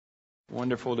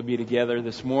Wonderful to be together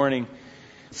this morning.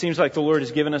 It seems like the Lord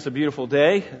has given us a beautiful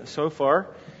day so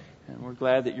far, and we're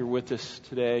glad that you're with us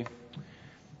today.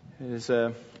 It is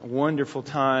a wonderful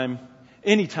time,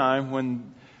 any time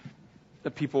when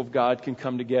the people of God can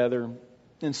come together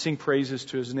and sing praises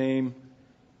to His name,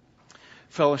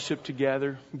 fellowship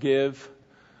together, give,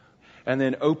 and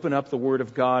then open up the Word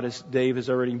of God, as Dave has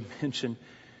already mentioned.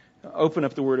 Open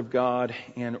up the Word of God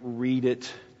and read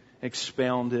it,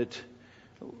 expound it.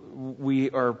 We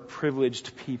are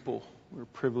privileged people. We're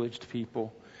privileged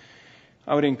people.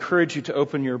 I would encourage you to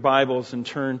open your Bibles and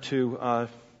turn to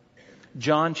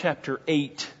John chapter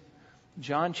 8.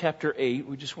 John chapter 8.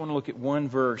 We just want to look at one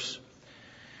verse.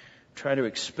 Try to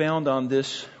expound on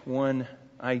this one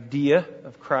idea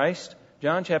of Christ.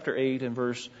 John chapter 8 and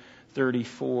verse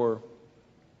 34.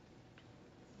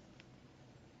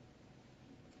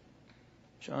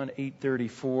 John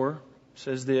 8:34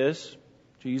 says this.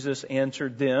 Jesus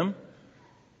answered them,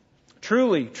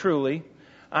 "Truly, truly,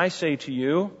 I say to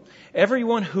you,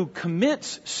 everyone who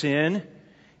commits sin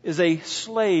is a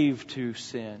slave to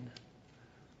sin."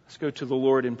 Let's go to the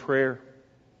Lord in prayer.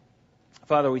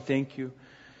 Father, we thank you.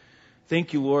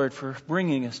 Thank you, Lord, for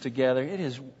bringing us together. It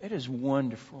is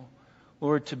wonderful,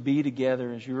 Lord, to be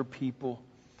together as your people,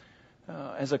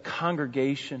 as a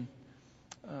congregation.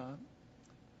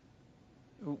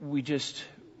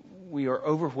 We are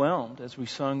overwhelmed as we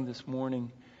sung this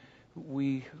morning.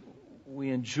 We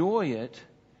enjoy it,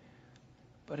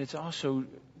 but it's also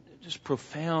just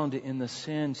profound in the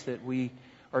sense that we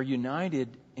are united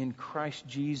in Christ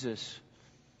Jesus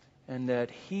and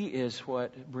that He is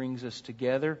what brings us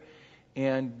together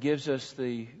and gives us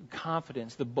the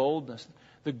confidence, the boldness,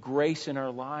 the grace in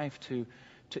our life to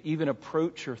even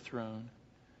approach your throne.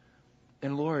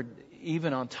 And Lord,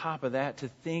 even on top of that, to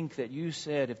think that you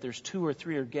said if there's two or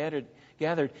three are gathered,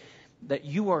 that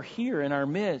you are here in our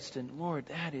midst. And Lord,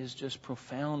 that is just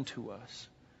profound to us.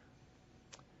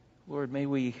 Lord, may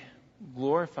we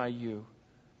glorify you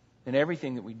in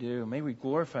everything that we do. May we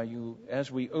glorify you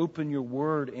as we open your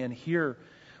word and hear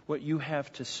what you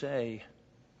have to say.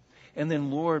 And then,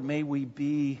 Lord, may we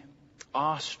be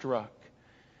awestruck.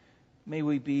 May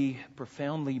we be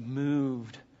profoundly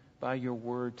moved by your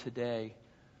word today.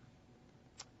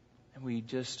 And we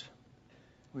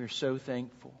are so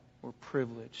thankful. We're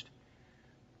privileged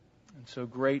and so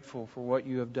grateful for what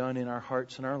you have done in our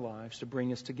hearts and our lives to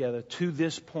bring us together to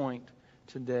this point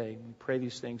today. We pray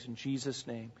these things in Jesus'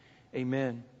 name.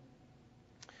 Amen.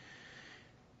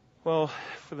 Well,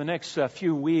 for the next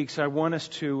few weeks, I want us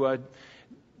to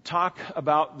talk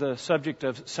about the subject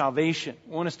of salvation.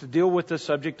 I want us to deal with the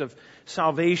subject of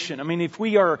salvation. I mean, if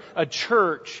we are a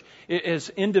church, as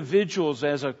individuals,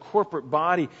 as a corporate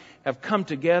body, have come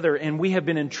together and we have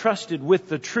been entrusted with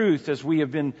the truth, as we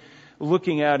have been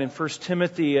looking at in 1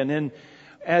 Timothy, and then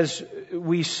as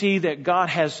we see that God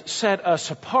has set us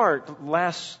apart,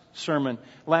 last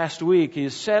week, He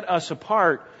has set us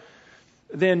apart,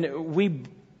 then we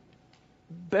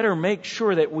better make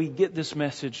sure that we get this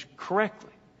message correctly.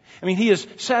 I mean, He has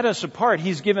set us apart.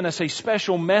 He's given us a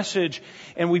special message,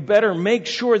 and we better make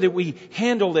sure that we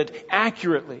handle it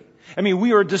accurately. I mean,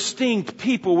 we are distinct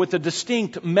people with a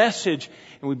distinct message,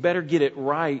 and we better get it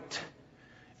right.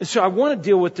 And so I want to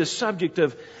deal with this subject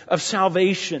of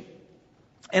salvation.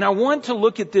 And I want to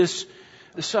look at this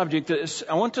subject.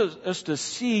 I want us to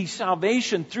see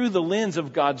salvation through the lens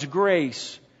of God's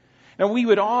grace. Now, we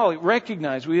would all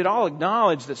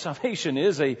acknowledge that salvation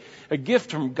is a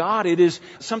gift from God. It is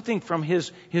something from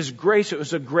His grace. It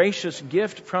was a gracious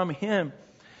gift from Him.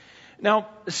 Now,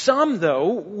 some,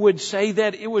 though, would say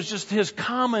that it was just His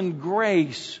common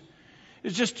grace.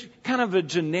 It's just kind of a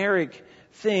generic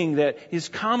thing that His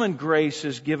common grace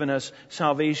has given us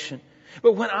salvation.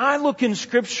 But when I look in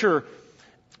Scripture,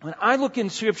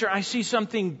 I see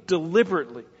something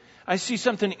deliberately. I see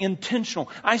something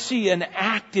intentional. I see an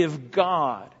active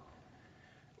God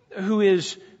who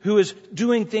is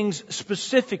doing things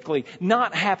specifically,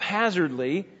 not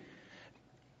haphazardly.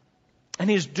 And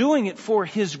He's doing it for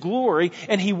His glory,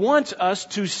 and He wants us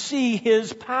to see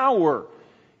His power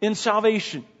in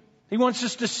salvation. He wants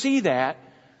us to see that.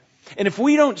 And if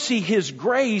we don't see His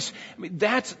grace,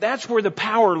 that's where the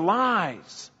power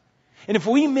lies. And if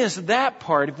we miss that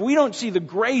part, if we don't see the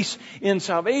grace in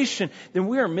salvation, then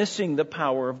we are missing the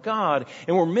power of God.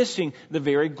 And we're missing the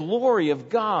very glory of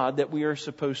God that we are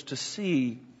supposed to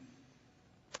see.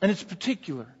 And it's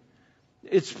particular.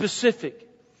 It's specific.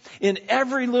 In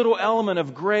every little element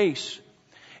of grace.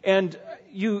 And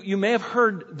you may have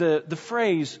heard the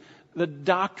phrase, the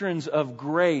doctrines of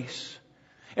grace.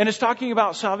 And it's talking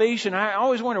about salvation. I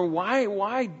always wonder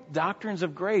why doctrines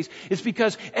of grace? It's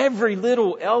because every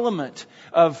little element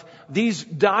of these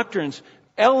doctrines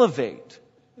elevate,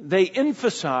 they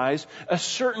emphasize a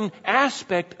certain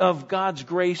aspect of God's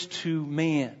grace to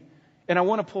man. And I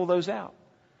want to pull those out.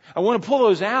 I want to pull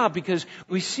those out because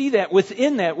we see that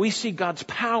within that, we see God's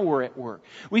power at work.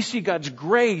 We see God's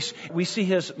grace. We see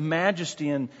His majesty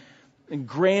and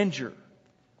grandeur.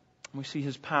 We see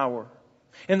His power.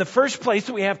 In the first place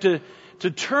that we have to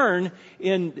turn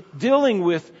in dealing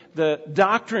with the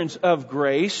doctrines of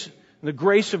grace, the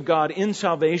grace of God in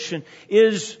salvation,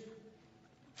 is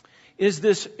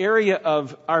this area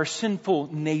of our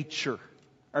sinful nature,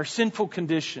 our sinful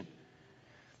condition.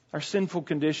 Our sinful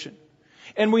condition.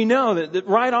 And we know that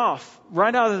right out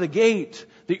of the gate,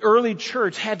 the early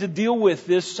church had to deal with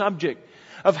this subject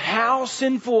of how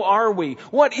sinful are we?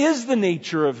 What is the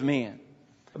nature of man?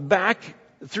 Back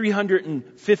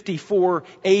 354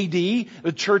 AD,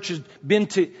 the church has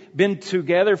been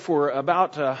together for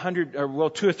about 200 or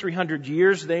 300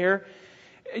 years there.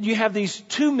 You have these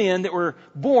two men that were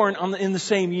born in the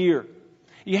same year.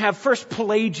 You have first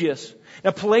Pelagius.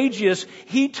 Now Pelagius,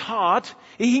 he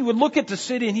would look at the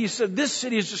city and he said, this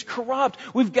city is just corrupt.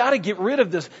 We've got to get rid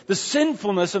of the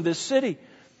sinfulness of this city.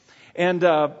 And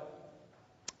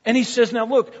he says, now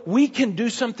look, we can do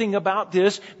something about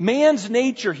this. Man's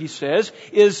nature, he says,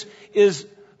 is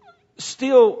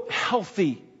still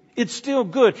healthy. It's still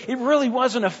good. It really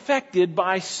wasn't affected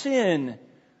by sin.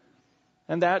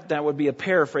 And that would be a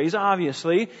paraphrase,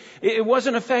 obviously. It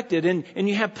wasn't affected. And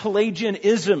you have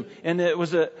Pelagianism, and it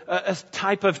was a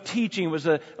type of teaching, it was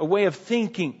a way of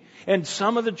thinking. And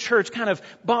some of the church kind of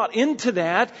bought into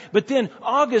that. But then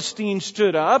Augustine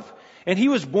stood up, and he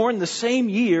was born the same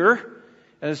year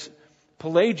as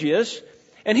Pelagius.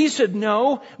 And he said,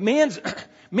 no, man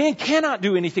cannot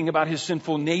do anything about his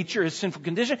sinful nature, his sinful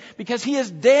condition, because he is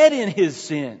dead in his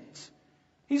sins.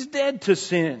 He's dead to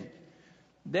sin.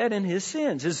 Dead in his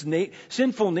sins. His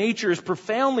sinful nature is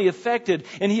profoundly affected,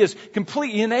 and he is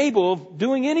completely unable of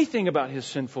doing anything about his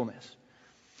sinfulness.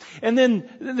 And then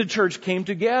the church came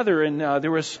together, and there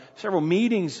was several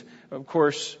meetings, of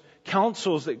course,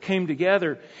 councils that came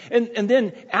together. And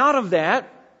then out of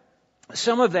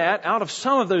some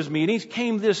of those meetings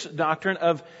came this doctrine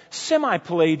of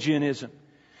semi-Pelagianism,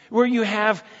 where you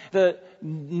have the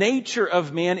nature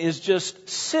of man is just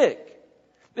sick.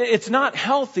 It's not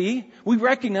healthy. We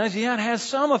recognize, it has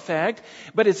some effect,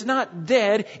 but it's not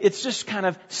dead. It's just kind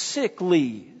of sick.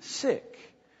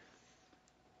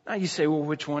 Now you say, well,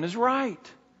 which one is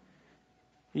right?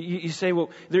 You say, well,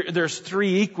 there's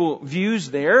three equal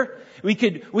views there. We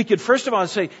could first of all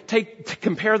say,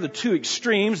 compare the two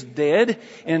extremes, dead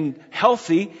and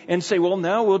healthy, and say, well,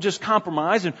 no, we'll just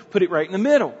compromise and put it right in the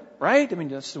middle, right? I mean,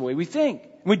 that's the way we think.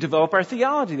 We develop our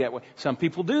theology that way. Some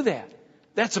people do that.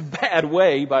 That's a bad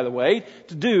way, by the way,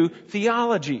 to do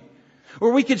theology.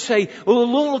 Or we could say, well,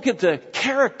 we'll look at the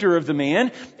character of the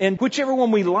man, and whichever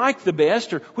one we like the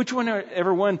best, or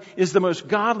whichever one is the most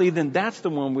godly, then that's the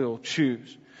one we'll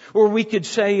choose. Or we could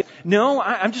say, no,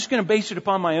 I'm just going to base it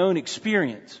upon my own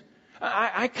experience.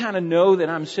 I kind of know that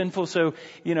I'm sinful, so,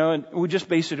 and we just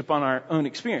base it upon our own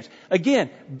experience. Again,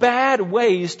 bad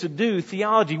ways to do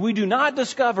theology. We do not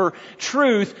discover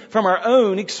truth from our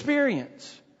own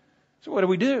experience. So what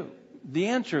do? The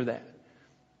answer to that.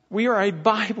 We are a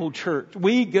Bible church.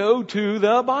 We go to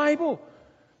the Bible.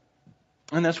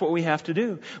 And that's what we have to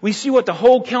do. We see what the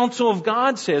whole counsel of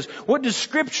God says. What does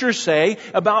Scripture say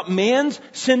about man's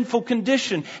sinful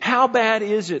condition? How bad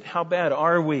is it? How bad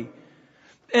are we?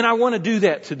 And I want to do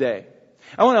that today.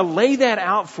 I want to lay that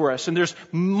out for us. And there's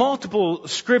multiple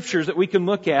Scriptures that we can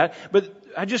look at, but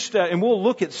and we'll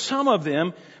look at some of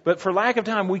them, but for lack of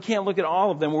time, we can't look at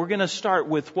all of them. We're going to start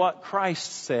with what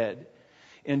Christ said.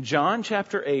 In John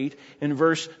chapter 8, in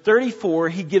verse 34,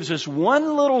 He gives us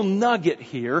one little nugget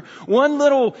here, one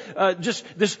little, just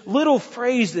this little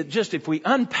phrase that just, if we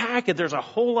unpack it, there's a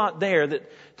whole lot there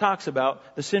that talks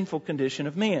about the sinful condition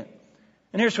of man.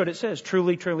 And here's what it says.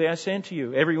 Truly, truly, I say unto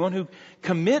you, everyone who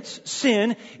commits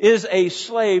sin is a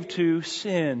slave to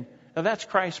sin. Now that's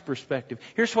Christ's perspective.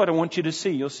 Here's what I want you to see.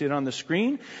 You'll see it on the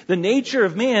screen. The nature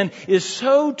of man is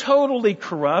so totally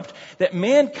corrupt that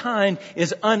mankind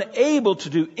is unable to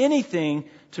do anything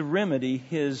to remedy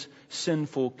his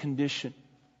sinful condition.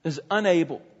 Is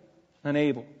unable.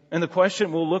 Unable. And the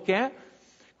question we'll look at,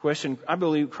 I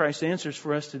believe Christ answers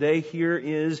for us today here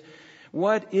is,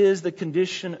 what is the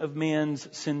condition of man's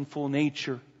sinful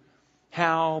nature?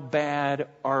 How bad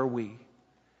are we?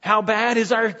 How bad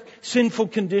is our sinful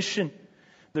condition?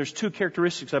 There's two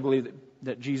characteristics, I believe,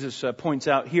 that Jesus points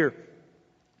out here.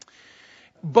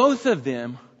 both of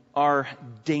them are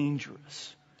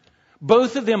dangerous.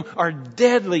 Both of them are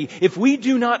deadly. If we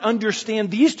do not understand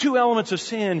these two elements of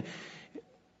sin,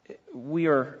 we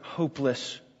are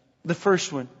hopeless. The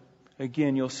first one,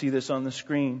 again, you'll see this on the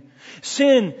screen.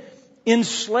 Sin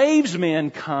enslaves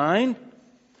mankind,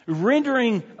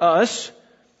 rendering us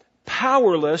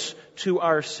powerless to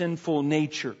our sinful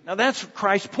nature. Now that's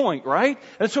Christ's point, right?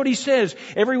 That's what He says.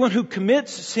 Everyone who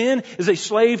commits sin is a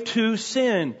slave to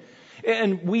sin.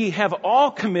 And we have all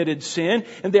committed sin,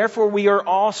 and therefore we are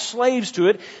all slaves to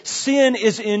it. Sin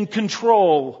is in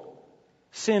control.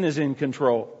 Sin is in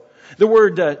control. The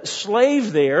word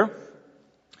slave there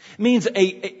means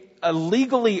a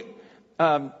legally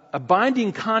a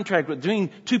binding contract between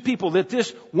two people that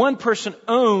this one person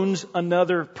owns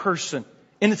another person.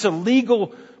 And it's a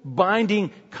legal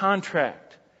binding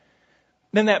contract.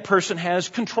 Then that person has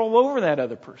control over that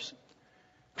other person.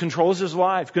 Controls his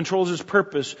life, controls his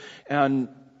purpose, and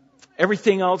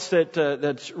everything else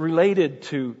that's related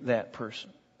to that person.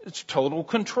 It's total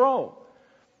control.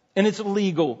 And it's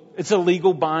legal. It's a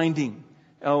legal binding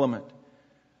element.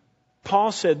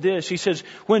 Paul said this. He says,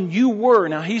 when you were,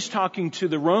 now he's talking to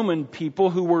the Roman people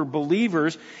who were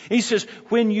believers. He says,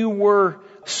 when you were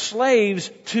slaves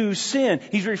to sin.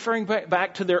 He's referring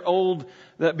back to their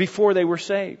before they were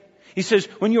saved. He says,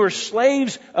 when you were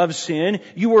slaves of sin,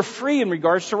 you were free in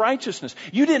regards to righteousness.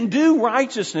 You didn't do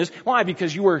righteousness. Why?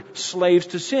 Because you were slaves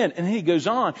to sin. And then he goes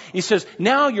on. He says,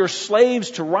 now you're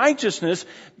slaves to righteousness,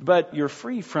 but you're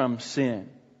free from sin.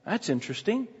 That's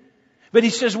interesting. But he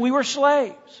says, we were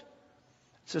slaves.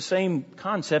 It's the same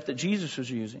concept that Jesus was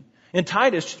using. In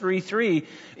Titus 3:3,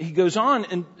 he goes on,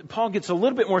 and Paul gets a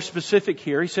little bit more specific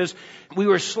here. He says, we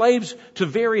were slaves to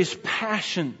various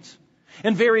passions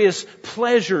and various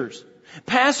pleasures,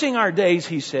 passing our days,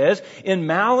 he says, in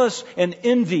malice and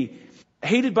envy,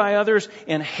 hated by others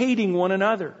and hating one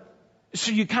another.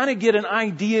 So you kind of get an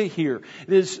idea here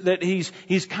that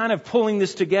he's kind of pulling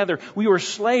this together. We were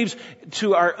slaves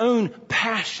to our own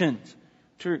passions,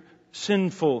 to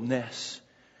sinfulness.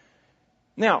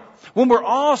 Now, when we're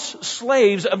all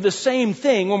slaves of the same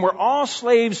thing, when we're all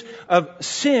slaves of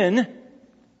sin,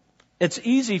 it's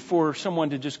easy for someone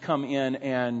to just come in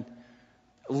and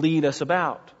lead us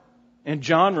about. And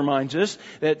John reminds us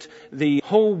that the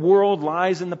whole world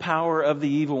lies in the power of the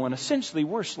evil one. Essentially,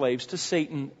 we're slaves to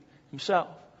Satan himself.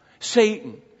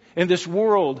 Satan and this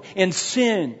world and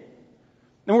sin.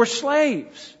 And we're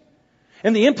slaves.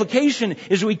 And the implication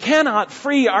is we cannot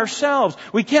free ourselves.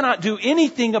 We cannot do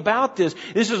anything about this.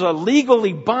 This is a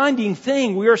legally binding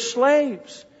thing. We are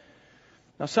slaves.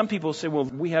 Now some people say, well,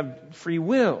 we have free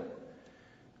will.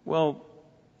 Well,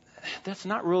 that's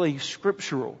not really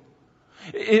scriptural.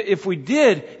 If we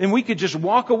did, then we could just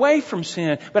walk away from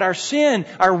sin. But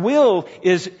our will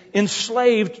is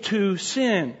enslaved to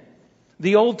sin.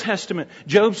 The Old Testament,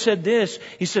 Job said this.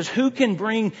 He says, who can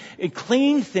bring a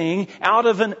clean thing out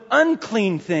of an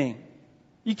unclean thing?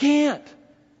 You can't.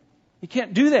 You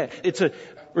can't do that. It's a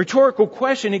rhetorical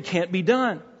question. It can't be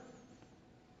done.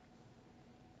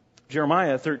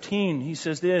 Jeremiah 13, he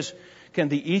says this, can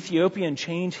the Ethiopian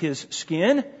change his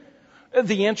skin?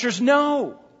 The answer is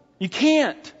no. You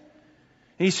can't.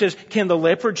 He says, can the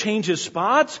leopard change his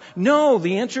spots? No.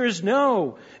 The answer is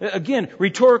no. Again,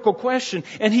 rhetorical question.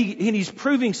 And he's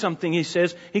proving something. He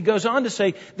says, he goes on to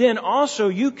say, then also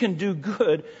you can do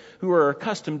good who are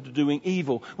accustomed to doing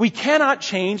evil. We cannot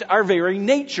change our very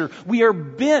nature. We are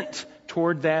bent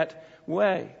toward that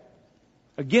way.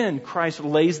 Again, Christ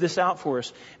lays this out for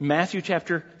us. Matthew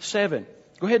chapter 7.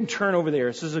 Go ahead and turn over there.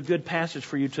 This is a good passage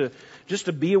for you to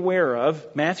be aware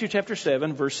of. Matthew chapter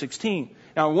 7, verse 16.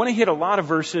 Now, I want to hit a lot of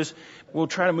verses. We'll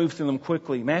try to move through them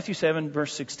quickly. Matthew 7,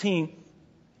 verse 16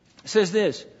 says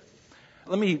this.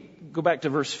 Let me go back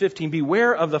to verse 15.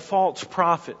 Beware of the false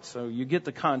prophets. So you get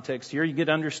the context here. You get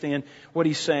to understand what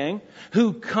he's saying.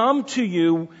 Who come to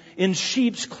you in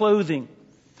sheep's clothing,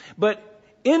 but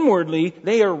inwardly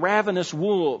they are ravenous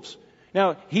wolves.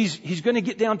 Now, he's going to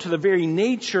get down to the very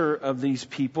nature of these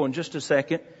people in just a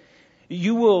second.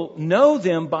 You will know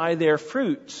them by their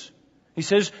fruits. He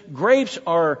says, grapes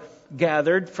are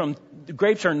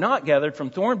not gathered from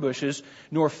thorn bushes,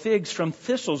 nor figs from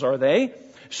thistles are they.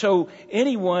 So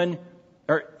every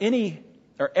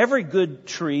good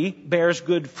tree bears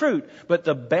good fruit, but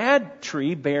the bad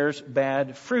tree bears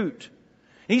bad fruit.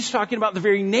 He's talking about the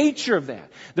very nature of that.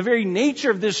 The very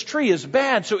nature of this tree is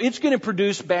bad, so it's going to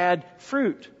produce bad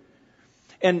fruit.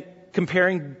 And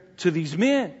comparing to these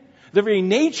men, the very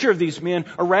nature of these men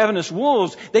are ravenous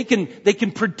wolves. They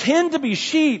can pretend to be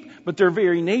sheep, but their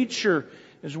very nature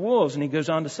as wolves. And he goes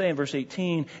on to say in verse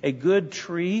 18, a good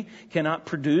tree cannot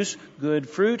produce good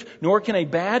fruit, nor can a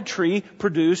bad tree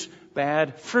produce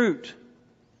bad fruit.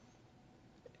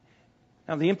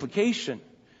 Now the implication,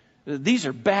 these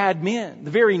are bad men.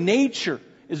 The very nature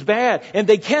is bad, and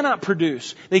they cannot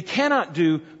produce. They cannot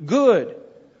do good.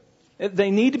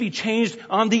 They need to be changed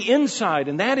on the inside,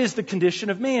 and that is the condition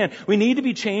of man. We need to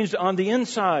be changed on the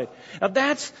inside. Now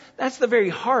that's the very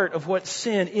heart of what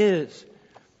sin is.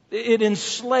 It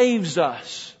enslaves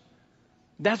us.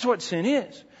 That's what sin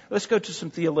is. Let's go to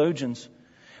some theologians.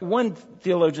 One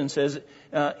theologian says,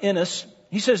 Ennis,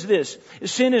 he says this,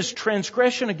 sin is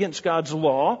transgression against God's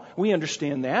law. We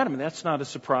understand that. I mean, that's not a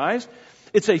surprise.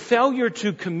 It's a failure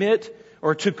to commit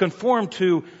or to conform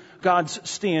to God's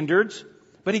standards.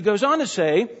 But he goes on to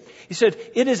say, he said,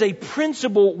 it is a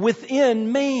principle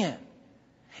within man.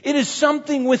 It is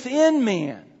something within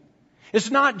man.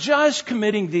 It's not just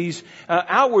committing these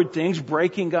outward things,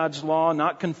 breaking God's law,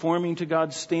 not conforming to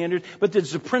God's standard, but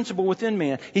it's a principle within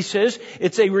man. He says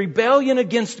it's a rebellion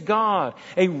against God,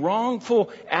 a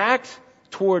wrongful act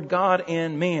toward God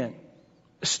and man.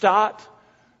 Stott,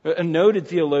 a noted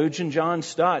theologian, John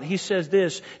Stott, he says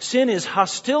this, sin is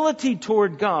hostility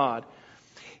toward God,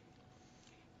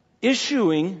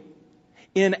 issuing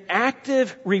in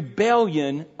active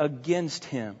rebellion against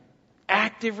Him.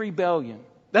 Active rebellion.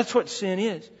 That's what sin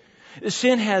is.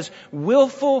 Sin has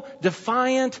willful,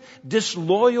 defiant,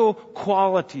 disloyal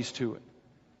qualities to it.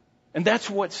 And that's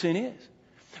what sin is.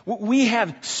 We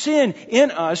have sin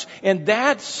in us, and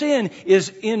that sin is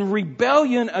in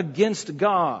rebellion against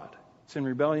God. It's in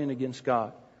rebellion against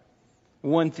God.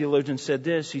 One theologian said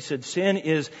this. He said, sin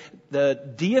is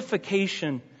the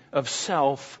deification of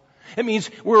self. It means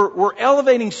we're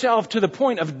elevating self to the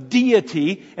point of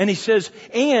deity, and he says,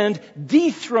 and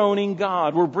dethroning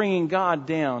God. We're bringing God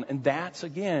down. And that's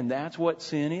what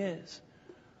sin is.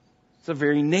 It's the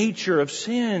very nature of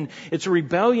sin. It's a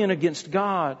rebellion against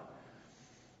God.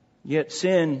 Yet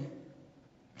sin,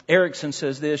 Erickson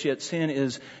says this, yet sin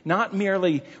is not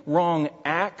merely wrong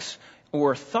acts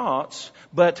or thoughts,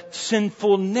 but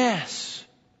sinfulness.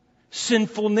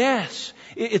 Sinfulness.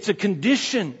 It's a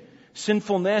condition.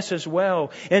 Sinfulness as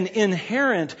well. An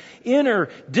inherent inner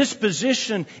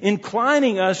disposition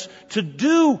inclining us to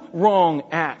do wrong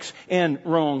acts and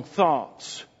wrong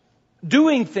thoughts.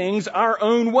 Doing things our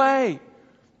own way.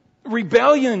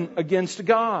 Rebellion against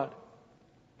God.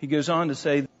 He goes on to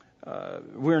say,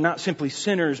 we're not simply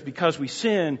sinners because we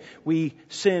sin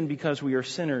because we are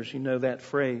sinners. You know that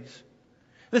phrase.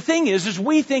 The thing is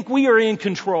we think we are in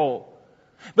control.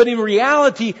 But in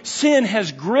reality, sin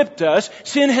has gripped us,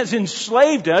 sin has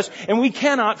enslaved us, and we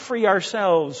cannot free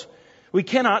ourselves. We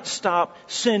cannot stop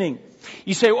sinning.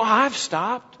 You say, well, I've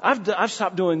stopped. I've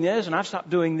stopped doing this, and I've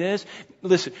stopped doing this.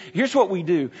 Listen, here's what we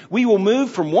do. We will move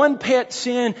from one pet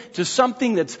sin to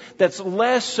something that's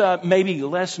less, maybe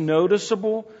less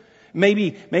noticeable,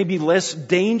 maybe less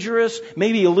dangerous,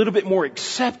 maybe a little bit more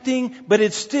accepting, but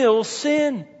it's still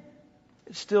sin.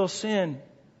 It's still sin.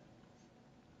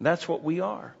 That's what we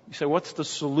are. You say, what's the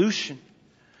solution?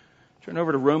 Turn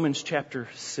over to Romans chapter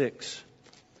 6.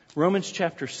 Romans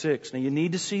chapter 6. Now you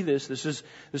need to see this. This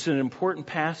is an important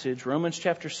passage. Romans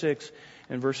chapter 6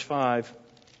 and verse 5.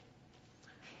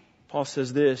 Paul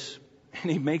says this,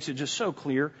 and he makes it just so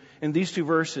clear in these two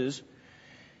verses.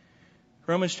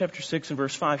 Romans chapter 6 and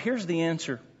verse 5. Here's the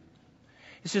answer.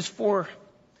 It says, for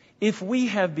if we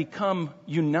have become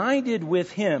united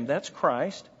with Him, that's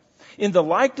Christ, in the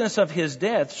likeness of His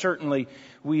death, certainly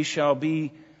we shall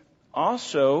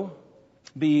also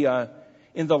be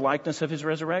in the likeness of His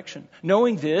resurrection.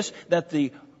 Knowing this,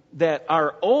 that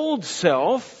our old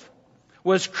self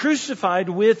was crucified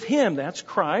with Him, that's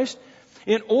Christ,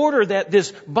 in order that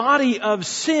this body of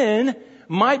sin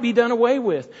might be done away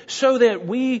with, so that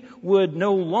we would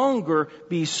no longer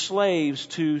be slaves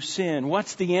to sin.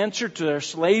 What's the answer to our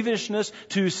slavishness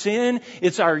to sin?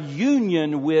 It's our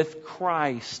union with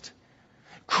Christ.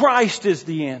 Christ is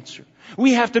the answer.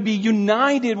 We have to be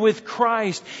united with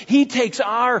Christ. He takes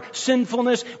our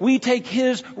sinfulness, we take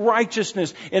His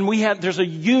righteousness, and there's a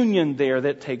union there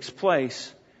that takes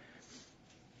place.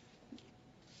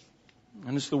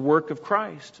 And it's the work of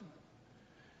Christ.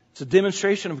 It's a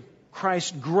demonstration of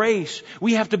Christ's grace.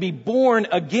 We have to be born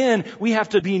again. We have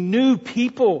to be new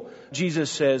people, Jesus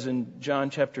says in John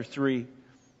chapter 3.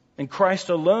 And Christ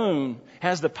alone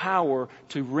has the power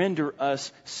to render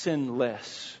us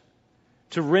sinless,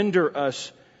 to render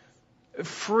us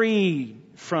free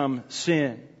from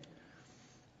sin.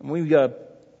 And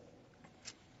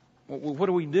what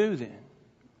do we do then?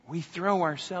 We throw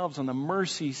ourselves on the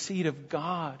mercy seat of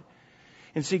God.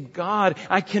 And see, God,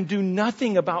 I can do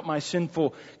nothing about my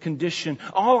sinful condition.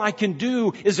 All I can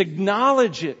do is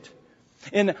acknowledge it.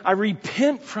 And I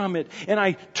repent from it. And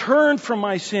I turn from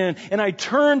my sin. And I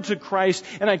turn to Christ.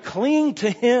 And I cling to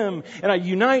Him. And I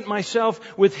unite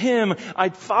myself with Him. I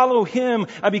follow Him.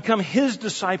 I become His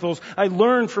disciples. I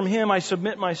learn from Him. I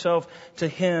submit myself to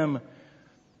Him.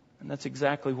 And that's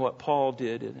exactly what Paul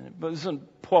did. But isn't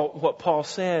what Paul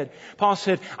said? Paul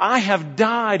said, I have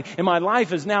died and my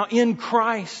life is now in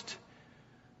Christ.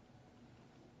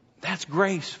 That's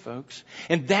grace, folks.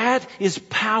 And that is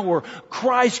power.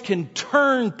 Christ can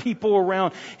turn people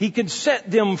around. He can set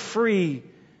them free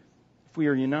if we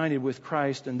are united with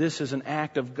Christ. And this is an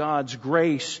act of God's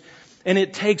grace. And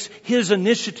it takes His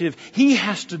initiative. He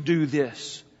has to do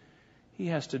this. He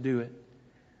has to do it.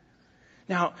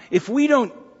 Now, if we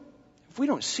don't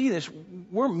see this,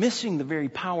 we're missing the very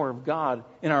power of God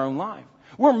in our own life.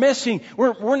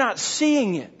 We're not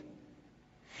seeing it.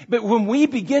 But when we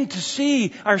begin to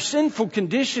see our sinful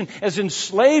condition as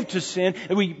enslaved to sin,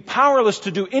 and we're powerless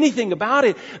to do anything about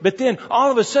it, but then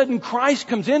all of a sudden Christ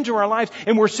comes into our lives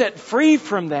and we're set free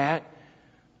from that,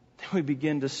 then we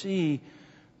begin to see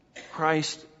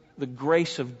Christ, the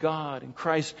grace of God, and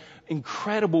Christ's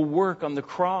incredible work on the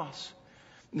cross.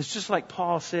 And it's just like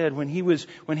Paul said when he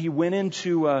went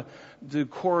into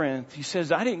Corinth. He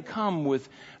says, I didn't come with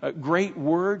great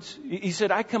words. He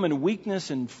said, I come in weakness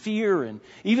and fear and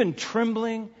even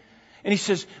trembling. And he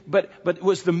says, but it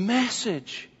was the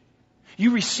message.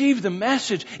 You received the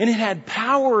message and it had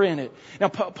power in it. Now,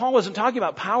 Paul wasn't talking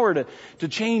about power to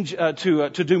change, to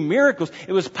do miracles.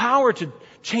 It was power to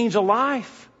change a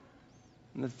life.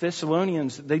 And the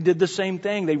Thessalonians, they did the same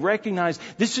thing. They recognized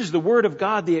this is the Word of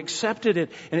God. They accepted it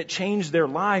and it changed their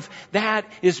life. That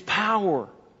is power.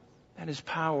 That is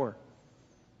power.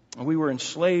 We were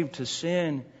enslaved to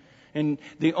sin, and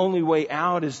the only way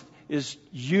out is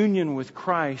union with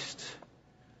Christ.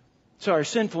 So our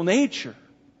sinful nature,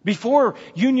 before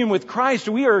union with Christ,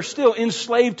 we are still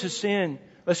enslaved to sin.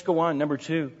 Let's go on. Number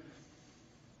 2.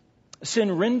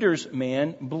 Sin renders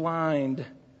man blind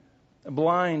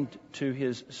to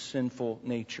his sinful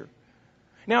nature.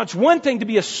 Now, it's one thing to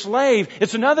be a slave.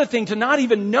 It's another thing to not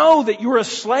even know that you're a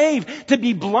slave, to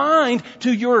be blind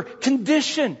to your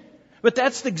condition. But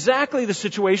that's exactly the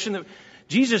situation that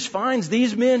Jesus finds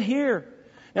these men here.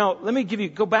 Now, let me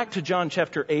go back to John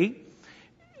chapter 8.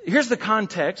 Here's the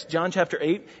context, John chapter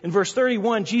 8. In verse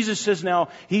 31, Jesus says now,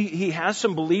 He has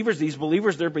some believers. These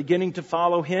believers, they're beginning to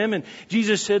follow Him. And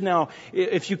Jesus said, now,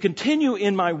 if you continue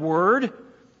in my word,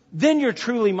 then you're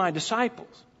truly my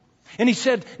disciples. And He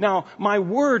said, now, my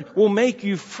word will make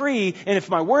you free. And if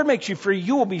my word makes you free,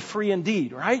 you will be free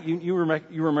indeed. Right? You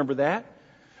remember that?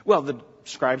 Well, the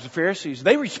scribes and Pharisees,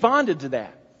 they responded to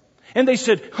that. And they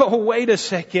said, oh, wait a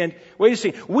second.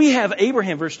 We have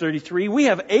Abraham, verse 33. We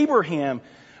have Abraham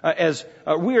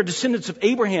we are descendants of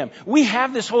Abraham. We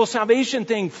have this whole salvation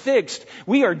thing fixed.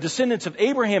 We are descendants of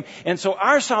Abraham. And so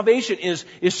our salvation is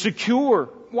secure.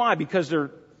 Why? Because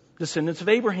they're descendants of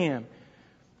Abraham.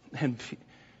 And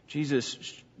Jesus,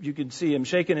 you can see Him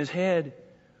shaking His head.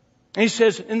 And He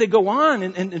says, and they go on,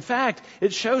 and in fact,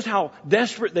 it shows how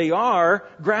desperate they are,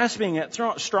 grasping at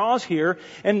straws here.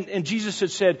 And Jesus had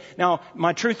said, now,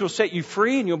 my truth will set you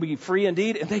free, and you'll be free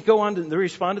indeed. And they go on to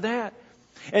respond to that.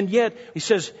 And yet, He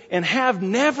says, and have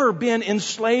never been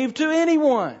enslaved to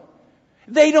anyone.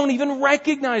 They don't even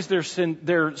recognize their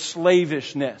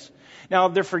slavishness. Now,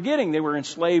 they're forgetting they were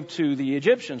enslaved to the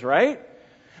Egyptians, right?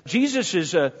 Jesus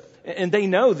is, and they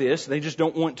know this, they just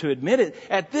don't want to admit it.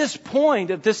 At this point,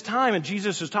 at this time, and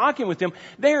Jesus is talking with them,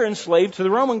 they're enslaved to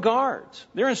the Roman guards.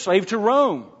 They're enslaved to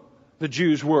Rome, the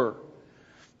Jews were.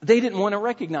 They didn't want to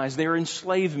recognize their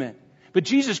enslavement. But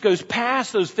Jesus goes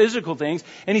past those physical things,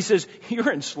 and He says,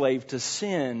 you're enslaved to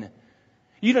sin.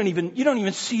 You don't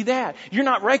even see that. You're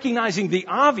not recognizing the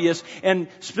obvious, and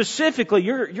specifically,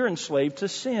 you're enslaved to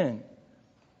sin.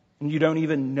 And you don't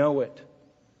even know it.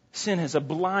 Sin has a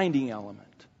blinding element.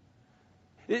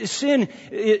 Sin,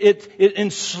 it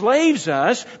enslaves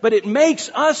us, but it makes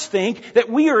us think that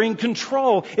we are in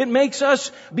control. It makes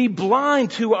us be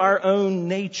blind to our own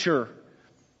nature.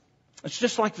 It's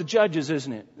just like the Judges,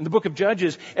 isn't it? In the book of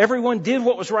Judges, everyone did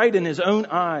what was right in his own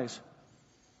eyes.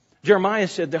 Jeremiah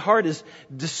said, the heart is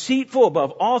deceitful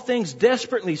above all things,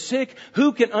 desperately sick.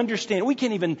 Who can understand? We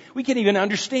can't even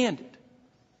understand it.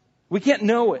 We can't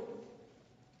know it.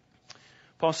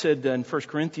 Paul said in 1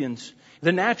 Corinthians,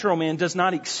 the natural man does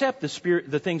not accept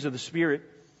the things of the Spirit.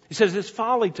 He says it's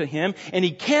folly to him, and he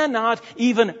cannot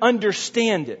even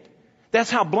understand it.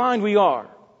 That's how blind we are.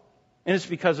 And it's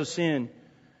because of sin.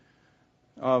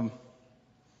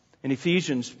 In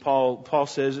Ephesians, Paul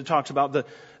says, it talks about the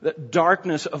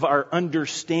darkness of our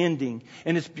understanding.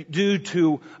 And it's due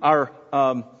to our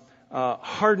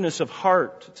hardness of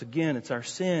heart. It's our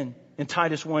sin. In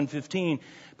Titus 1:15,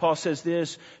 Paul says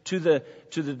this, to the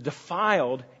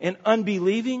defiled and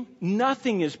unbelieving,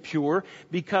 nothing is pure,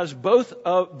 because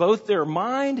both their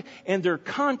mind and their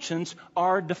conscience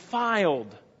are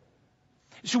defiled.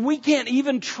 So we can't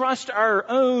even trust our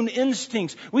own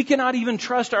instincts. We cannot even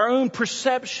trust our own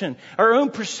perception. Our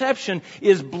own perception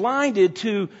is blinded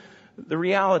to the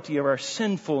reality of our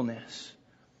sinfulness.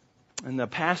 And the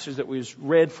passage that was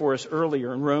read for us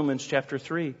earlier in Romans chapter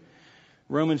 3.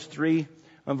 Romans 3,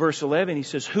 verse 11, he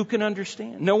says, who can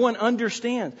understand? No one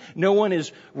understands. No one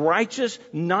is righteous,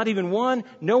 not even one.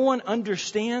 No one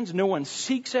understands. No one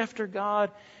seeks after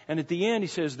God. And at the end, he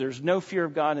says, there's no fear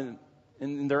of God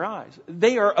in their eyes.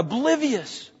 They are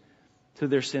oblivious to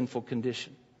their sinful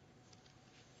condition.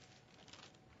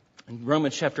 In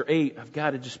Romans chapter 8, I've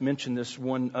got to just mention this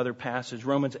one other passage.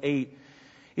 Romans 8,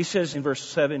 he says in verse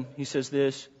 7, he says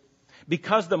this,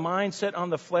 because the mind set on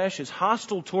the flesh is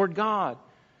hostile toward God.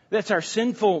 That's our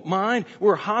sinful mind.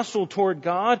 We're hostile toward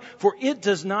God, for it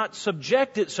does not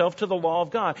subject itself to the law of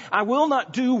God. I will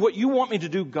not do what you want me to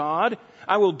do, God.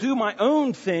 I will do my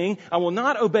own thing. I will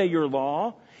not obey your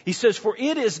law. He says, for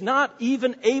it is not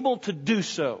even able to do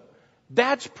so.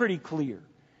 That's pretty clear.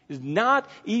 Is not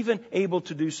even able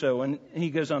to do so. And he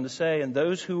goes on to say, and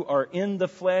those who are in the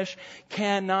flesh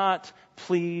cannot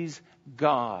please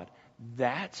God.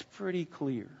 That's pretty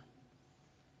clear.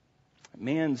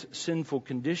 Man's sinful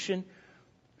condition,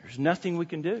 there's nothing we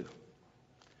can do.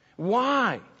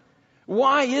 Why?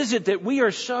 Why is it that we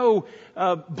are so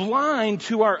blind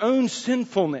to our own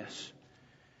sinfulness?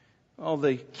 Well,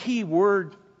 the key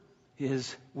word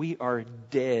is we are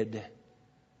dead.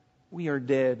 We are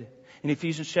dead. In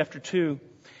Ephesians chapter 2,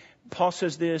 Paul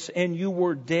says this, and you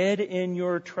were dead in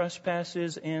your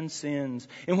trespasses and sins,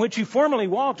 in which you formerly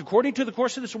walked according to the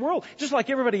course of this world, just like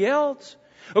everybody else,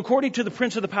 according to the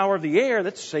prince of the power of the air,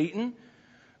 that's Satan,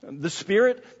 the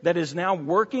spirit that is now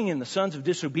working in the sons of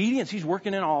disobedience. He's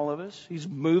working in all of us. He's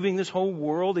moving this whole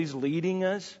world. He's leading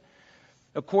us.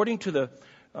 According to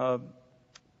the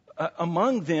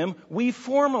among them, we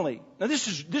formerly. Now this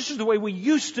is the way we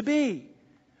used to be.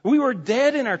 We were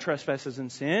dead in our trespasses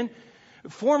and sin,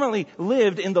 formerly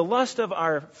lived in the lust of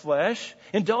our flesh,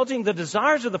 indulging the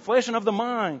desires of the flesh and of the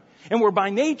mind, and were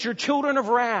by nature children of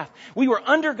wrath. We were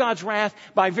under God's wrath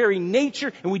by very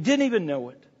nature, and we didn't even know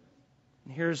it.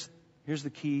 And here's the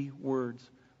key words.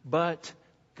 But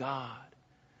God.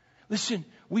 Listen,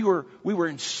 we were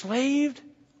enslaved,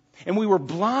 and we were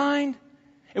blind,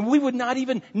 and we would not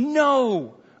even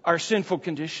know our sinful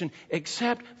condition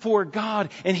except for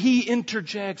God. And He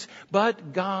interjects,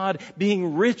 but God,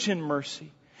 being rich in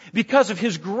mercy, because of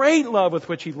His great love with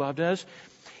which He loved us,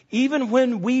 even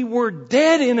when we were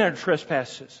dead in our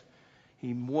trespasses,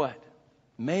 He what?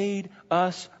 Made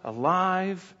us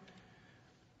alive.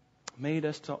 Made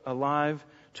us alive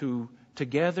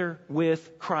together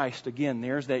with Christ. Again,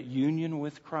 there's that union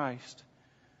with Christ.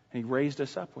 And He raised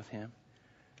us up with Him.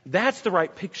 That's the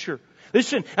right picture.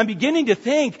 Listen, I'm beginning to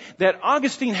think that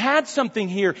Augustine had something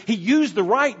here. He used the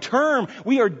right term.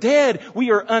 We are dead.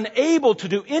 We are unable to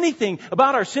do anything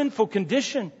about our sinful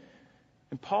condition.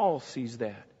 And Paul sees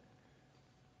that.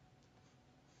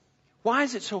 Why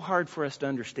is it so hard for us to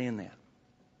understand that?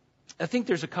 I think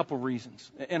there's a couple reasons.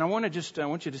 And I want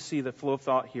you to see the flow of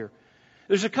thought here.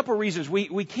 There's a couple reasons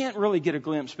we can't really get a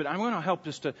glimpse, but I'm going to help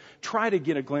us to try to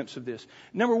get a glimpse of this.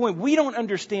 Number one, we don't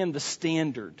understand the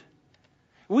standard.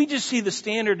 We just see the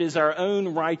standard as our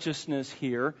own righteousness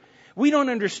here. We don't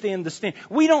understand the standard.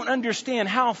 We don't understand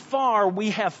how far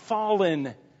we have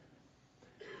fallen.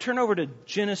 Turn over to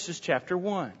Genesis chapter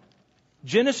 1.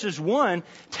 Genesis 1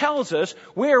 tells us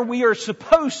where we are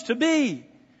supposed to be.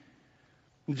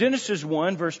 Genesis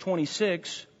 1 verse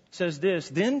 26 says this,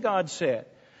 then God said,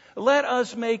 let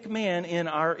us make man in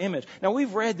our image. Now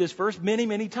we've read this verse many,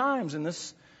 many times in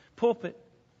this pulpit.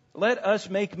 Let us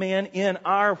make man in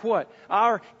our what?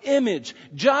 Our image,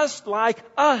 just like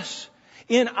us,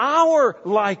 in our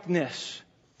likeness,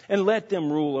 and let them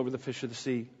rule over the fish of the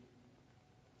sea.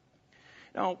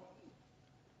 Now,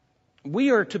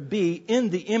 we are to be in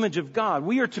the image of God.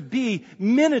 We are to be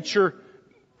miniature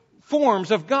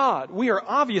forms of God. We are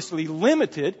obviously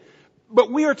limited,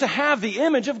 but we are to have the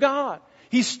image of God.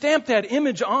 He stamped that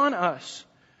image on us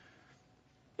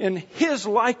in His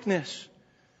likeness.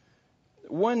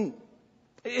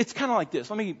 It's kind of like this.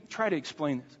 Let me try to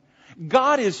explain this.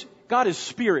 God is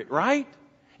spirit, right?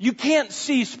 You can't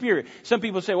see spirit. Some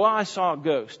people say, well, I saw a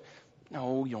ghost.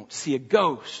 No, you don't see a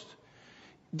ghost.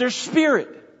 There's spirit.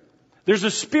 There's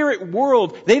a spirit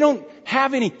world. They don't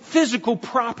have any physical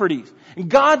properties. And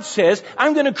God says,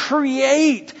 I'm going to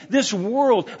create this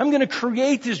world. I'm going to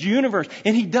create this universe.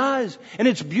 And He does. And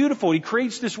it's beautiful. He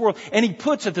creates this world. And He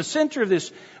puts at the center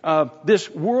of this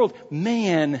world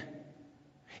man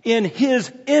in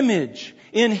His image,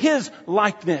 in His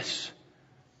likeness.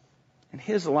 In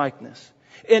His likeness.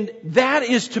 And that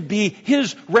is to be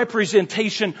His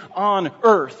representation on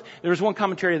earth. There was one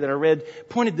commentary that I read,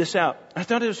 pointed this out. I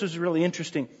thought this was really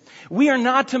interesting. We are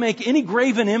not to make any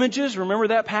graven images. Remember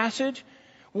that passage?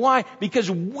 Why? Because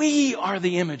we are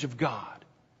the image of God.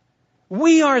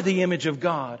 We are the image of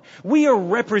God. We are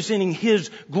representing His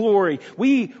glory.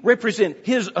 We represent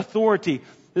His authority.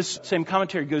 This same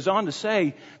commentary goes on to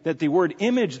say that the word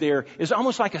image there is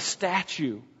almost like a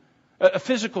statue. A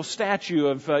physical statue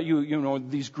of,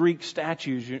 these Greek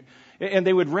statues. And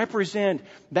they would represent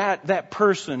that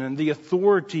person and the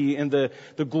authority and the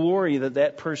glory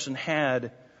that person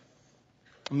had.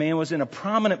 Man was in a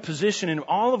prominent position in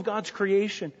all of God's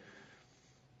creation.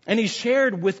 And he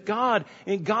shared with God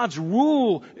in God's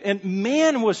rule. And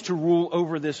man was to rule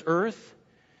over this earth.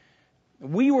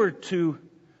 We were to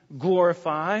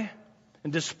glorify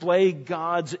and display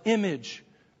God's image,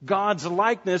 God's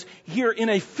likeness here in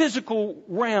a physical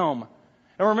realm.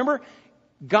 Now remember,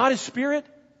 God is spirit,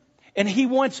 and He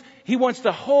wants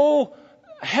the whole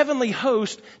heavenly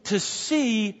host to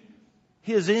see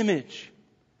His image.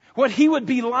 What He would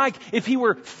be like if He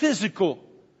were physical.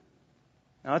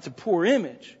 Now that's a poor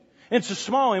image. It's a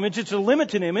small image, it's a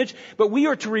limited image, but we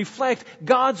are to reflect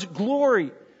God's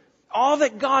glory. All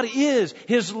that God is,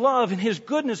 His love and His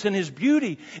goodness and His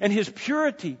beauty and His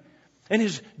purity and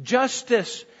His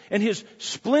justice and His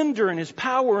splendor and His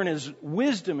power and His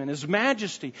wisdom and His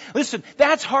majesty. Listen,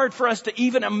 that's hard for us to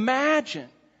even imagine.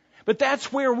 But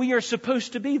that's where we are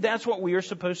supposed to be. That's what we are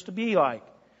supposed to be like.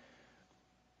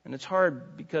 And it's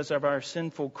hard because of our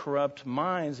sinful, corrupt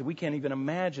minds that we can't even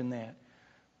imagine that.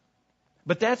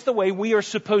 But that's the way we are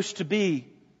supposed to be.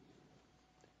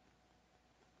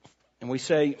 And we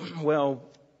say, well,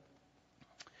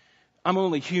 I'm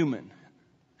only human.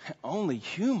 Only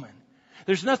human?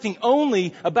 There's nothing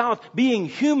only about being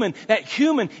human. That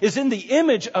human is in the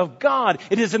image of God.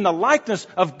 It is in the likeness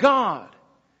of God.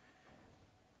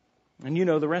 And you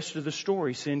know the rest of the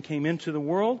story. Sin came into the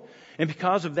world. And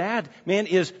because of that, man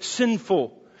is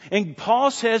sinful. And Paul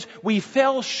says we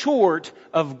fell short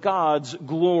of God's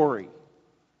glory.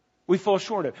 We fall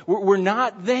short of it. We're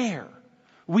not there.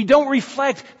 We don't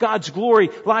reflect God's glory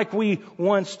like we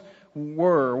once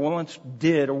were, once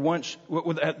did, or once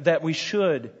that we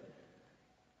should.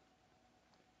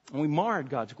 And we marred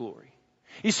God's glory.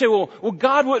 You say, well,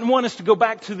 God wouldn't want us to go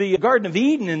back to the Garden of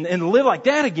Eden and live like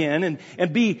that again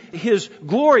and be His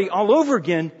glory all over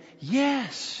again.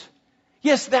 Yes.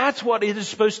 Yes, that's what it is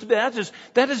supposed to be.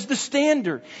 That is the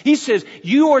standard. He says,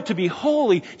 you are to be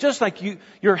holy just like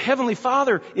your Heavenly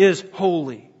Father is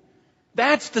holy.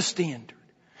 That's the standard.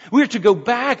 We're to go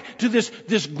back to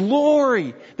this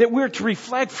glory that we're to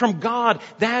reflect from God.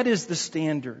 That is the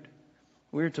standard.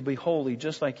 We're to be holy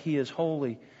just like He is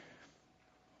holy.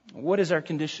 What is our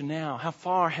condition now? How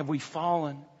far have we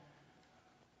fallen?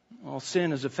 Well,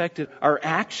 sin has affected our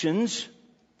actions.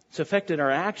 It's affected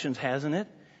our actions, hasn't it?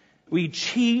 We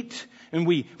cheat and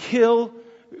we kill.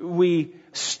 We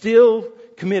steal,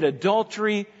 commit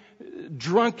adultery,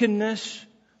 drunkenness,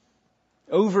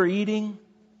 overeating,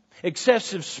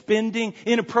 excessive spending,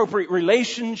 inappropriate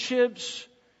relationships,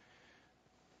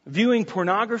 viewing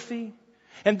pornography.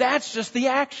 And that's just the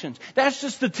actions. That's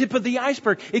just the tip of the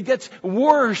iceberg. It gets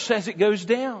worse as it goes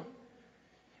down.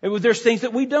 There's things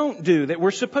that we don't do that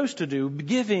we're supposed to do.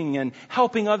 Giving and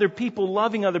helping other people,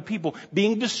 loving other people,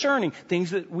 being discerning.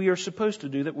 Things that we are supposed to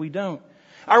do that we don't.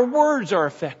 Our words are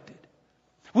affected.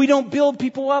 We don't build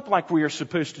people up like we are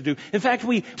supposed to do. In fact,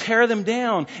 we tear them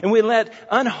down and we let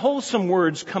unwholesome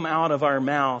words come out of our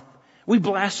mouth. We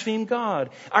blaspheme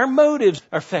God. Our motives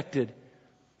are affected.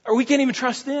 Or we can't even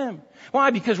trust them. Why?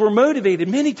 Because we're motivated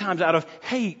many times out of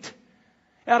hate,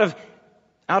 out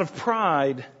of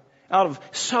pride, out of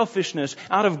selfishness,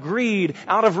 out of greed,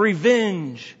 out of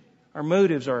revenge. Our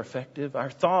motives are affected.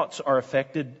 Our thoughts are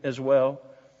affected as well.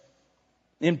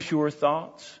 Impure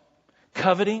thoughts.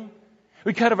 Coveting.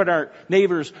 We covet our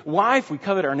neighbor's wife. We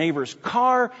covet our neighbor's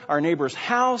car, our neighbor's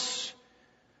house.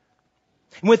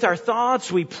 And with our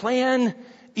thoughts, we plan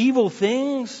evil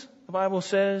things, the Bible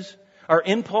says. Our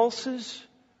impulses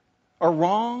are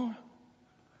wrong.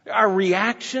 Our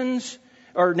reactions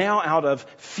are now out of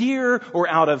fear or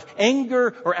out of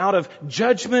anger or out of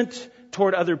judgment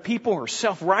toward other people or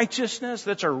self-righteousness.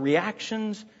 That's our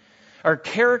reactions. Our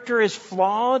character is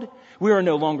flawed. We are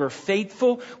no longer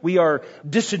faithful. We are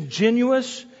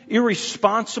disingenuous,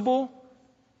 irresponsible.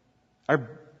 Our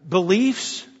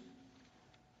beliefs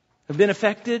have been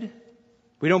affected.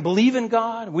 We don't believe in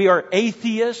God. We are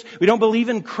atheists. We don't believe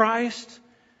in Christ.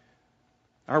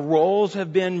 Our roles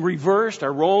have been reversed.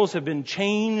 Our roles have been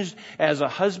changed as a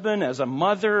husband, as a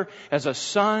mother, as a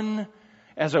son,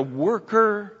 as a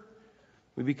worker.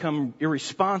 We become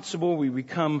irresponsible. We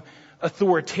become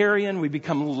authoritarian. We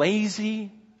become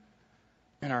lazy.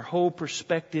 And our whole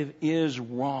perspective is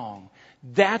wrong.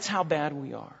 That's how bad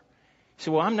we are. You say,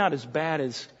 well, I'm not as bad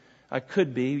as I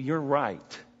could be. You're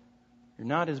right. You're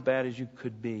not as bad as you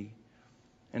could be.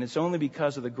 And it's only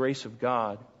because of the grace of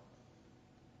God.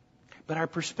 But our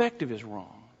perspective is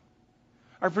wrong.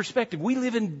 Our perspective, we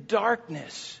live in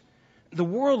darkness. The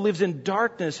world lives in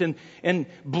darkness and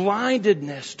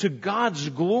blindedness to God's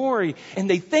glory, and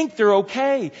they think they're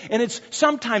okay. And it's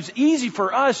sometimes easy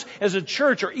for us as a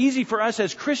church or easy for us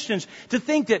as Christians to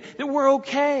think that we're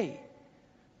okay.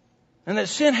 And that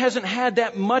sin hasn't had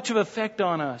that much of effect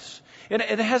on us.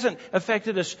 It hasn't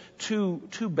affected us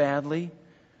too badly.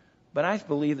 But I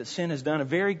believe that sin has done a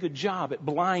very good job at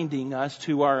blinding us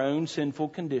to our own sinful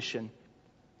condition.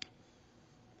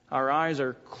 Our eyes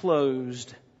are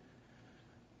closed.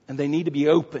 And they need to be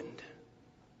opened.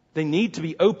 They need to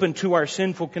be opened to our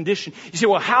sinful condition. You say,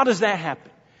 well, how does that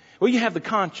happen? Well, you have the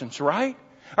conscience, right?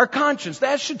 Our conscience,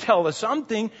 that should tell us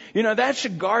something. That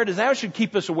should guard us. That should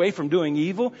keep us away from doing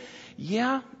evil.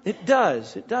 Yeah, it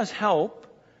does. It does help.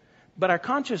 But our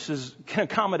consciences can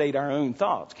accommodate our own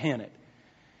thoughts, can it?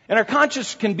 And our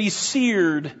conscience can be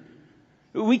seared.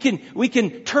 We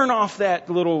can turn off that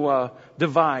little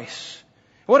device.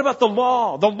 What about the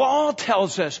law? The law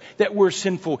tells us that we're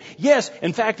sinful. Yes,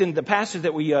 in fact, in the passage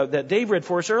that Dave read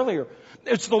for us earlier,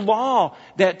 it's the law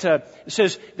that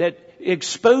says that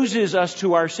exposes us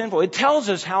to our sinful. It tells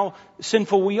us how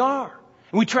sinful we are.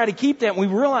 And we try to keep that, and we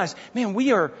realize, man,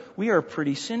 we are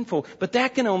pretty sinful. But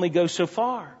that can only go so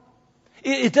far.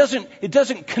 It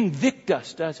doesn't convict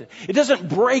us, does it? It doesn't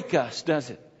break us, does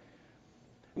it?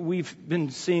 We've been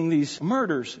seeing these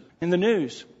murders in the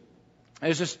news. I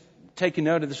was just taking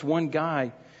note of this one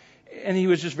guy, and he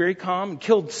was just very calm,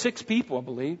 killed 6 people, I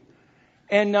believe.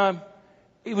 And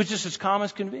it was just as calm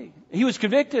as can be. He was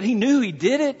convicted. He knew he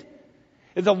did it.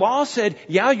 The law said,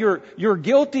 yeah, you're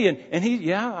guilty. And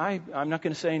he, I'm not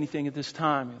going to say anything at this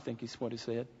time, I think is what he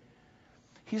said.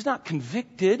 He's not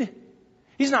convicted.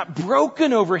 He's not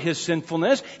broken over his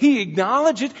sinfulness. He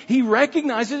acknowledged it. He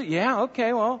recognizes it. Yeah,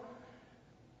 okay, well.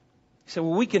 He said,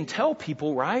 well, we can tell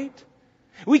people, right?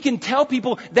 We can tell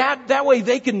people that way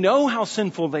they can know how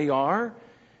sinful they are.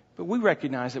 But we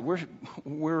recognize that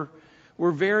we're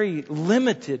very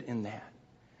limited in that.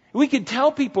 We can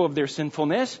tell people of their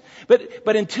sinfulness,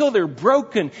 but until they're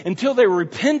broken, until they're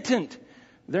repentant,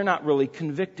 they're not really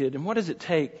convicted. And what does it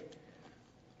take?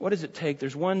 What does it take?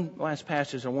 There's one last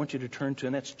passage I want you to turn to,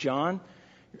 and that's John.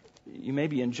 You may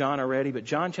be in John already, but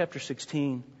John chapter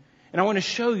 16. And I want to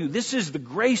show you, this is the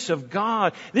grace of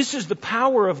God. This is the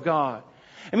power of God.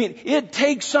 I mean, it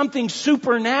takes something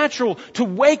supernatural to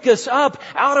wake us up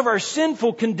out of our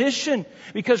sinful condition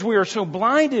because we are so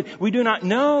blinded, we do not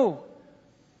know.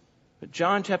 But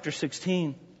John chapter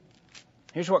 16,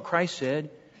 here's what Christ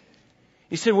said.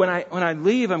 He said, when I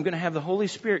leave, I'm going to have the Holy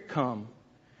Spirit come.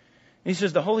 He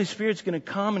says the Holy Spirit's going to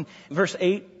come. And verse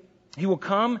 8, He will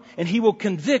come and He will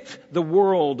convict the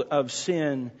world of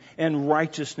sin and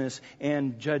righteousness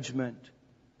and judgment.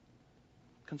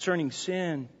 Concerning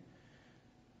sin,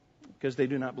 because they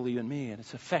do not believe in me, and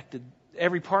it's affected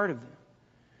every part of them.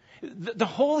 The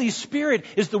Holy Spirit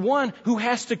is the one who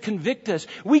has to convict us.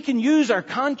 We can use our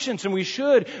conscience, and we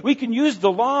should. We can use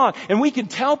the law, and we can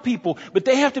tell people, but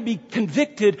they have to be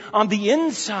convicted on the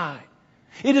inside.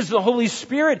 It is the Holy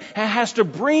Spirit that has to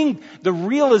bring the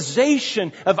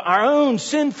realization of our own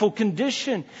sinful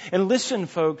condition. And listen,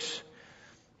 folks,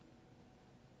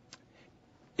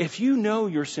 if you know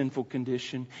your sinful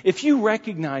condition, if you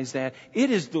recognize that,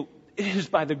 it is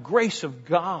by the grace of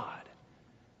God.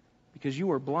 Because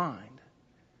you are blind.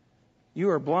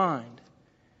 You are blind.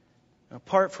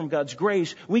 Apart from God's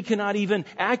grace, we cannot even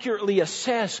accurately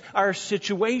assess our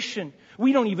situation.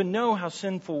 We don't even know how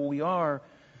sinful we are.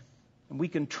 And we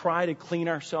can try to clean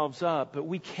ourselves up, but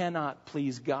we cannot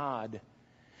please God.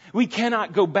 We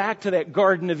cannot go back to that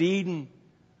Garden of Eden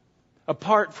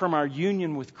apart from our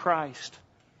union with Christ.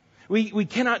 We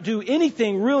cannot do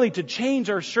anything really to change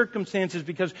our circumstances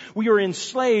because we are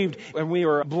enslaved and we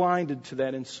are blinded to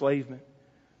that enslavement.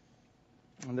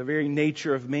 And the very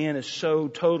nature of man is so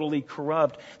totally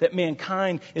corrupt that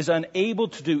mankind is unable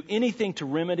to do anything to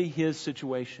remedy his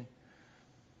situation.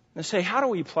 And say, how do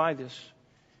we apply this?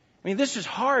 I mean, this is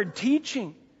hard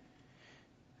teaching.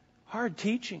 Hard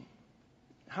teaching.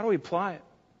 How do we apply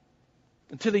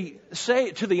it? To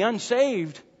the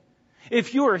unsaved,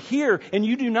 if you are here and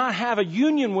you do not have a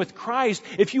union with Christ,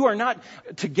 if you are not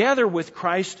together with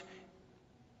Christ,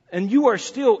 and you are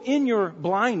still in your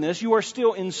blindness, you are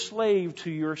still enslaved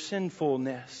to your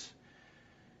sinfulness.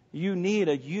 You need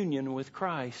a union with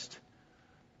Christ.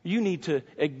 You need to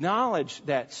acknowledge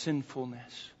that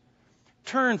sinfulness.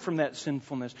 Turn from that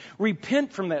sinfulness.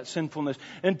 Repent from that sinfulness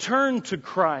and turn to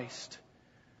Christ.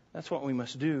 That's what we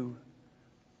must do.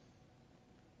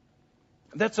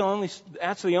 That's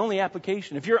the only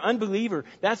application. If you're an unbeliever,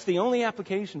 that's the only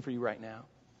application for you right now.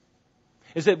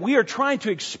 Is that we are trying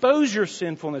to expose your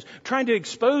sinfulness, trying to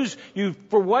expose you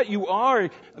for what you are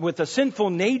with a sinful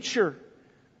nature.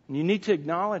 And you need to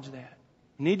acknowledge that.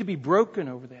 You need to be broken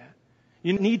over that.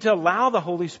 You need to allow the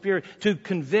Holy Spirit to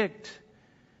convict.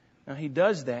 Now, He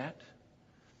does that.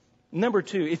 Number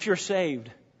 2, if you're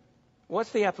saved,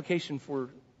 what's the application for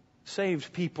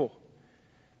saved people?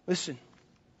 Listen,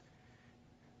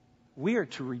 we are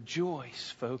to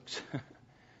rejoice, folks.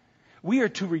 We are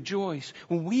to rejoice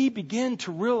when we begin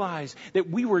to realize that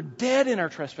we were dead in our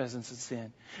trespasses and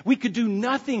sin. We could do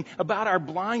nothing about our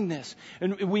blindness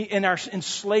and our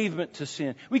enslavement to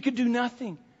sin. We could do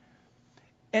nothing.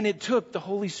 And it took the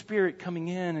Holy Spirit coming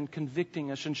in and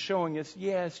convicting us and showing us,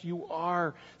 yes, you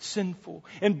are sinful,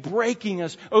 and breaking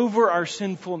us over our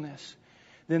sinfulness.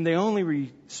 Then the only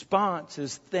response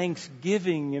is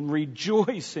thanksgiving and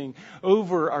rejoicing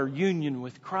over our union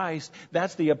with Christ.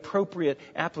 That's the appropriate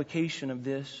application of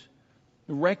this.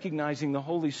 Recognizing the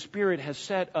Holy Spirit has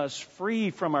set us free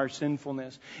from our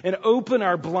sinfulness and opened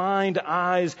our blind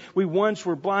eyes. We once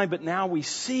were blind, but now we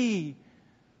see.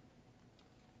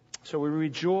 So we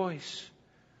rejoice.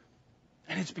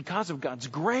 And it's because of God's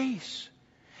grace.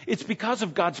 It's because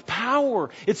of God's power.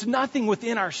 It's nothing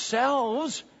within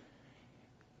ourselves.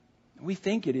 We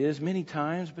think it is many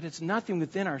times, but it's nothing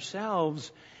within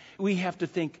ourselves. We have to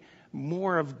think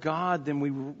more of God than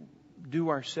we do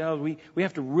ourselves. We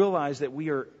have to realize that we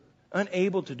are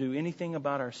unable to do anything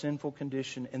about our sinful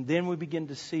condition. And then we begin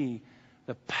to see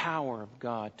the power of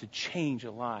God to change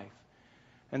a life.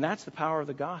 And that's the power of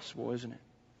the gospel, isn't it?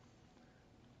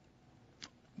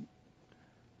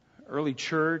 Early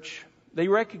church, they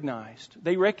recognized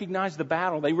the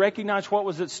battle. They recognized what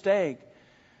was at stake.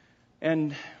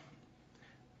 And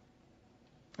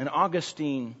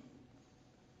Augustine,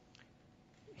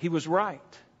 he was right.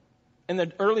 And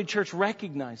the early church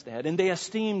recognized that. And they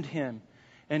esteemed him.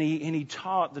 And he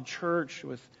taught the church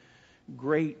with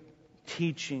great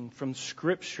teaching from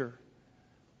Scripture.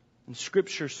 And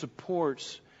Scripture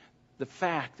supports the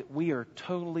fact that we are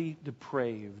totally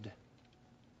depraved.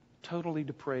 Totally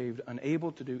depraved,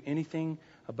 unable to do anything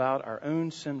about our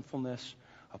own sinfulness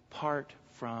apart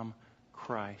from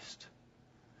Christ.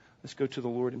 Let's go to the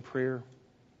Lord in prayer.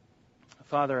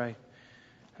 Father, I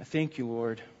thank you,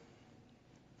 Lord,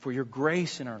 for your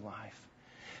grace in our life.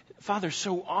 Father,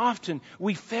 so often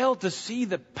we fail to see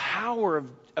the power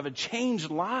of a changed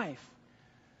life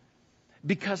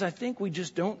because I think we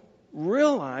just don't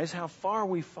realize how far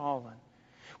we've fallen.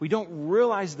 We don't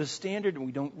realize the standard, and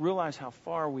we don't realize how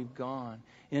far we've gone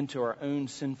into our own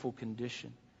sinful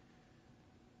condition.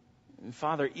 And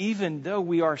Father, even though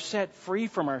we are set free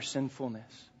from our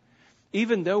sinfulness,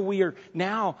 even though we are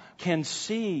now can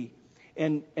see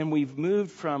and we've moved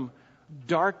from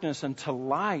darkness unto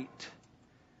light,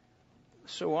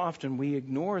 so often we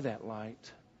ignore that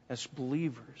light as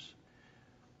believers.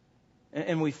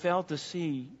 And we fail to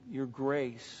see your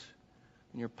grace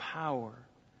and your power.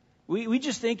 We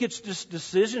just think it's just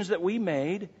decisions that we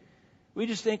made. We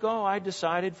just think, I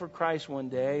decided for Christ one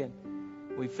day. And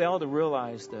we fail to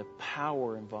realize the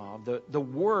power involved, the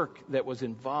work that was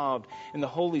involved in the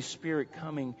Holy Spirit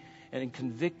coming and in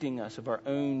convicting us of our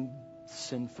own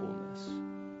sinfulness,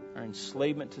 our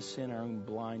enslavement to sin, our own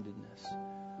blindedness.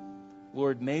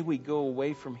 Lord, may we go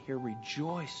away from here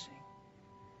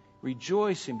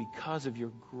rejoicing because of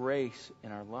your grace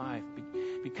in our life,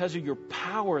 because of your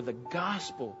power, the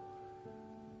gospel.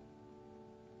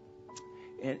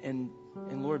 And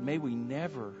Lord, may we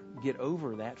never get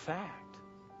over that fact.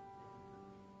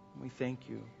 We thank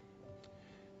you.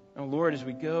 And Lord, as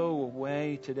we go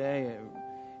away today,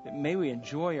 may we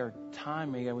enjoy our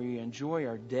time, may we enjoy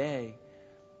our day,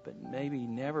 but maybe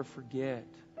never forget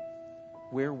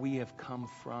where we have come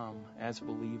from as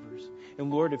believers.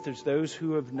 And Lord, if there's those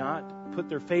who have not put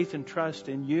their faith and trust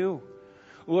in you,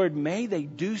 Lord, may they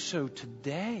do so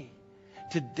today.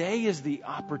 Today is the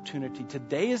opportunity.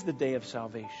 Today is the day of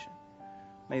salvation.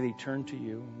 May they turn to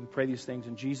you. And we pray these things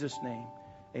in Jesus' name.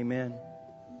 Amen.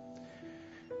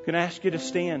 I'm going to ask you to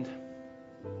stand.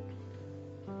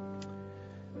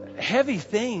 Heavy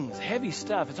things, heavy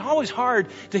stuff. It's always hard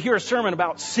to hear a sermon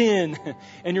about sin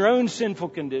and your own sinful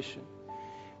condition.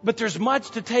 But there's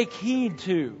much to take heed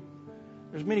to.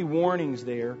 There's many warnings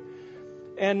there.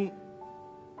 And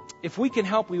if we can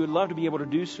help, we would love to be able to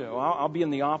do so. I'll be in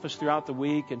the office throughout the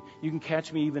week, and you can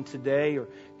catch me even today or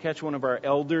catch one of our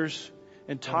elders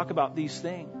and talk about these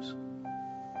things.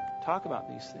 Talk about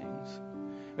these things.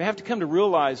 We have to come to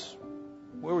realize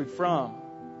where we're from,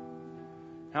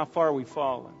 how far we've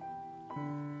fallen.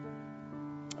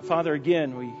 Father,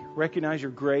 again, we recognize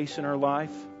your grace in our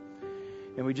life,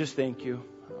 and we just thank you.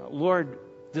 Lord,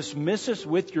 dismiss us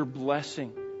with your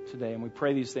blessing today, and we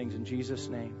pray these things in Jesus'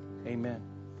 name.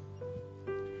 Amen.